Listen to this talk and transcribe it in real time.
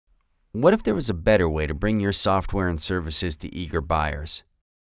What if there was a better way to bring your software and services to eager buyers?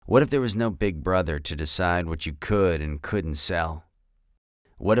 What if there was no big brother to decide what you could and couldn't sell?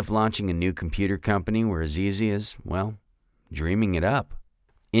 What if launching a new computer company were as easy as, well, dreaming it up?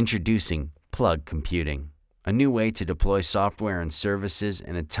 Introducing Plug Computing, a new way to deploy software and services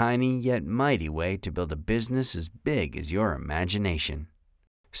in a tiny yet mighty way to build a business as big as your imagination.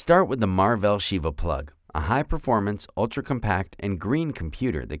 Start with the Marvell SheevaPlug, a high-performance, ultra-compact, and green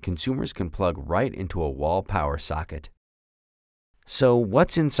computer that consumers can plug right into a wall power socket. So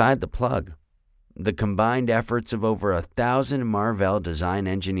what's inside the plug? The combined efforts of over 1,000 Marvell design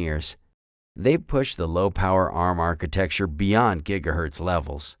engineers. They've pushed the low-power ARM architecture beyond gigahertz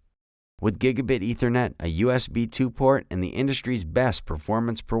levels. With Gigabit Ethernet, a USB 2 port, and the industry's best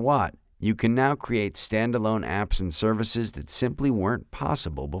performance per watt, you can now create standalone apps and services that simply weren't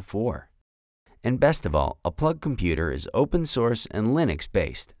possible before. And best of all, a Plug computer is open source and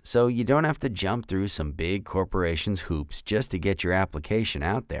Linux-based, so you don't have to jump through some big corporation's hoops just to get your application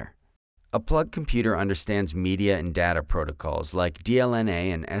out there. A Plug computer understands media and data protocols like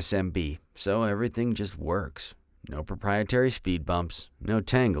DLNA and SMB, so everything just works. No proprietary speed bumps, no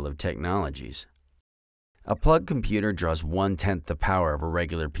tangle of technologies. A Plug computer draws 1/10 the power of a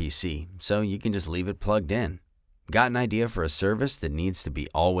regular PC, so you can just leave it plugged in. Got an idea for a service that needs to be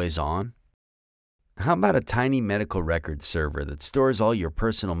always on? How about a tiny medical records server that stores all your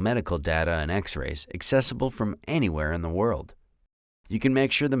personal medical data and x-rays accessible from anywhere in the world? You can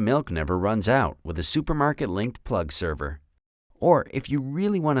make sure the milk never runs out with a supermarket-linked Plug server. Or if you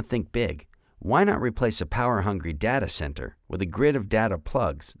really want to think big, why not replace a power-hungry data center with a grid of data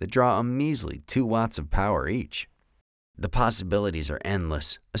plugs that draw a measly 2 watts of power each? The possibilities are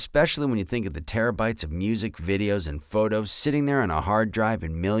endless, especially when you think of the terabytes of music, videos, and photos sitting there on a hard drive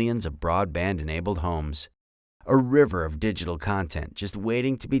in millions of broadband-enabled homes. A river of digital content just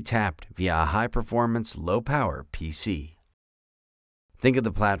waiting to be tapped via a high-performance, low-power PC. Think of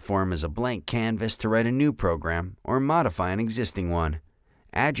the platform as a blank canvas to write a new program or modify an existing one.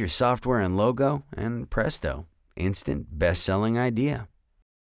 Add your software and logo, and presto, instant best-selling idea.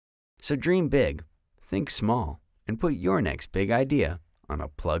 So dream big, think small, and put your next big idea on a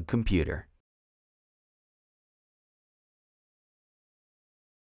Plug computer.